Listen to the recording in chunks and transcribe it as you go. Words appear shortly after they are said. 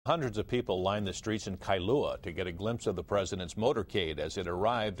Hundreds of people lined the streets in Kailua to get a glimpse of the president's motorcade as it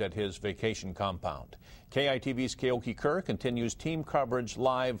arrived at his vacation compound. KITV's Keoki Kerr continues team coverage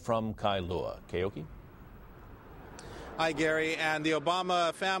live from Kailua. Keoki? Hi, Gary. And the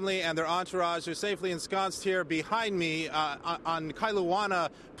Obama family and their entourage are safely ensconced here behind me on Kailuana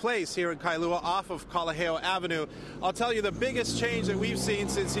Place here in Kailua off of Kalaheo Avenue. I'll tell you the biggest change that we've seen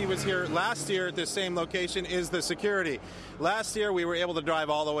since he was here last year at this same location is the security. Last year we were able to drive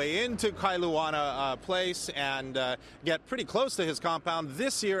all the way into Kailuana Place and get pretty close to his compound.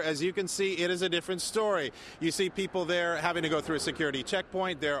 This year, as you can see, it is a different story. You see people there having to go through a security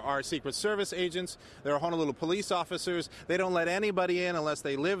checkpoint. There are Secret Service agents. There are Honolulu police officers. They don't let anybody in unless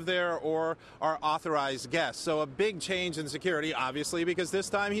they live there or are authorized guests. So a big change in security, obviously, because this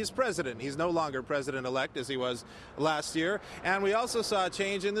time he's president. He's no longer president-elect as he was last year. And we also saw a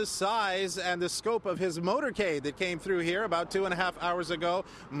change in the size and the scope of his motorcade that came through here about 2.5 hours ago.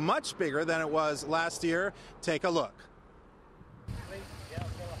 Much bigger than it was last year. Take a look.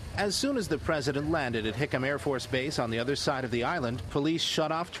 As soon as the president landed at Hickam Air Force Base on the other side of the island, police shut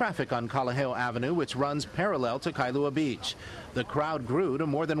off traffic on Kalaheo Avenue, which runs parallel to Kailua Beach. The crowd grew to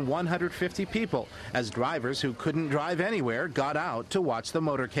more than 150 people as drivers who couldn't drive anywhere got out to watch the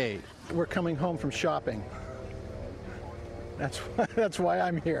motorcade. We're coming home from shopping. That's why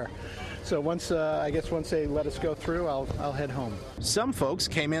I'm here. So I guess once they let us go through, I'll head home. Some folks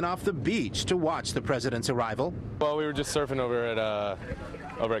came in off the beach to watch the president's arrival. Well, we were just surfing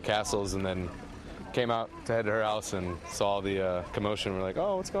over at Castles and then came out to head to her house and saw the commotion. We're like,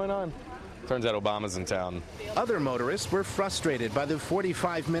 oh, what's going on? Turns out Obama's in town. Other motorists were frustrated by the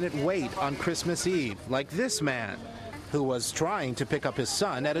 45-minute wait on Christmas Eve, like this man, who was trying to pick up his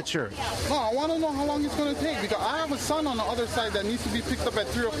son at a church. No, I want to know how long it's going to take because I have a son on the other side that needs to be picked up at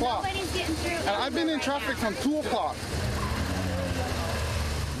 3 o'clock. And I've been in traffic from 2 o'clock.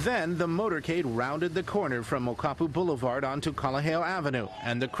 Then the motorcade rounded the corner from Mokapu Boulevard onto Kalaheo Avenue,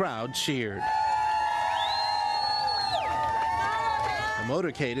 and the crowd cheered. The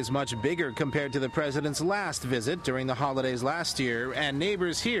motorcade is much bigger compared to the president's last visit during the holidays last year, and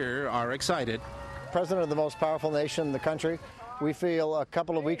neighbors here are excited. President of the most powerful nation in the country, we feel a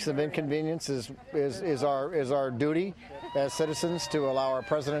couple of weeks of inconvenience is our duty as citizens to allow our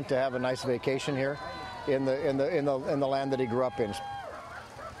president to have a nice vacation here in the land that he grew up in.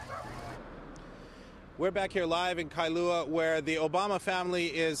 We're back here live in Kailua where the Obama family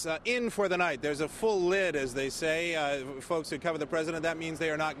is in for the night. There's a full lid, as they say. Folks who cover the president, that means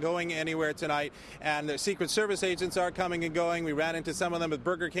they are not going anywhere tonight. And the Secret Service agents are coming and going. We ran into some of them at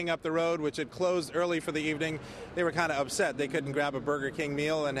Burger King up the road, which had closed early for the evening. They were kind of upset. They couldn't grab a Burger King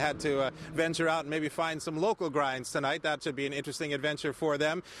meal and had to venture out and maybe find some local grinds tonight. That should be an interesting adventure for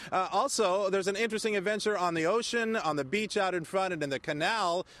them. Also, there's an interesting adventure on the ocean, on the beach out in front, and in the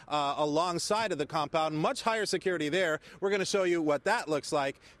canal alongside of the compound. Much higher security there. We're going to show you what that looks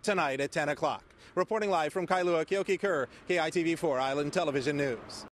like tonight at 10 o'clock. Reporting live from Kailua, Keoki Kerr, KITV4 Island Television News.